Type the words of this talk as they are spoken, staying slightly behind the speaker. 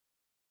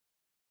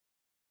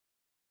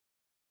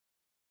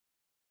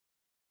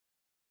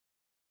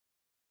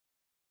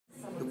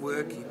The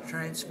work in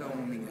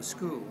transforming a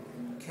school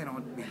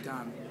cannot be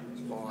done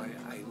by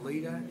a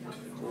leader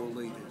or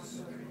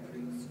leaders.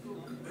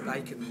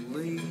 They can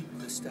lead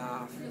the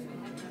staff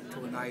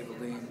to enable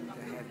them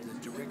to have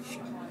the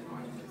direction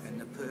and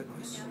the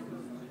purpose.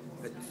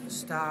 But the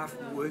staff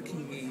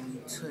working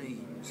in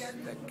teams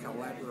that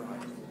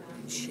collaborate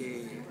and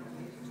share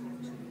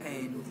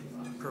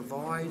and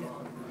provide,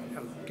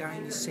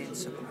 gain a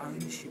sense of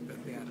ownership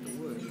about the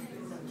work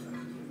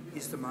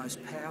is the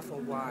most powerful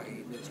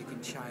way that you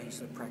can change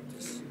the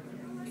practice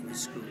in a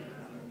school.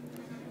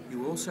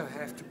 You also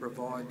have to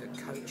provide the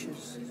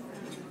coaches,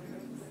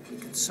 the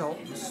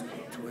consultants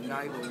to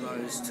enable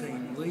those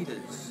team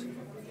leaders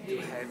to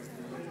have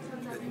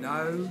the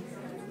know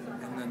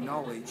and the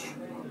knowledge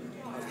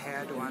of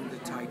how to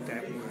undertake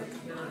that work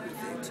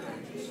with their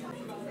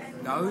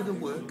teams. Know the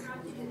work,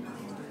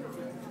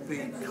 be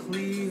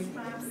clear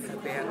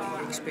about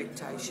the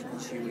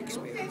expectations you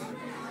expect,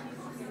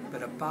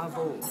 but above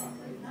all,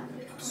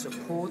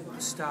 support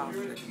the staff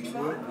that you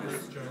work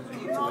with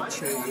to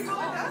achieve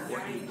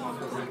what you want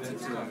them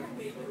to do,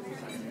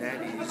 and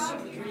that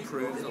is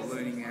improve the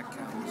learning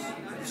outcomes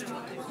of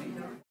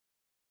students.